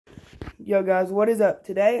Yo guys, what is up?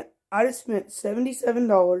 Today I just spent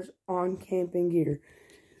 $77 on camping gear.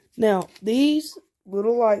 Now, these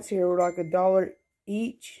little lights here were like $1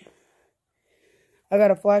 each. I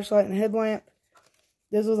got a flashlight and headlamp.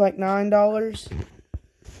 This was like $9.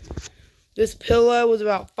 This pillow was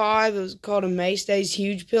about $5. It was called a Maystays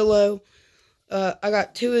huge pillow. I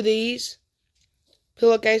got 2 of these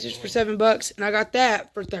pillowcases for $7, and I got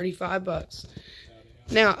that for $35.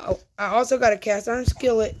 Now, I also got a cast iron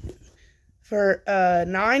skillet for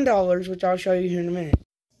 $9, which I'll show you here in a minute.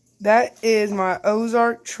 That is my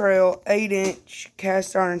Ozark Trail 8-inch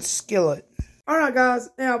cast iron skillet. Alright guys,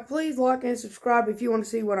 now please like and subscribe if you want to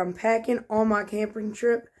see what I'm packing on my camping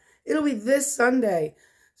trip. It'll be this Sunday,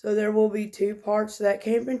 so there will be 2 parts to that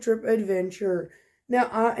camping trip adventure. Now,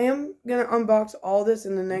 I am going to unbox all this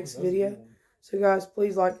in the next video. So guys,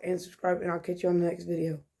 please like and subscribe, and I'll catch you on the next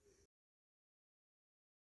video.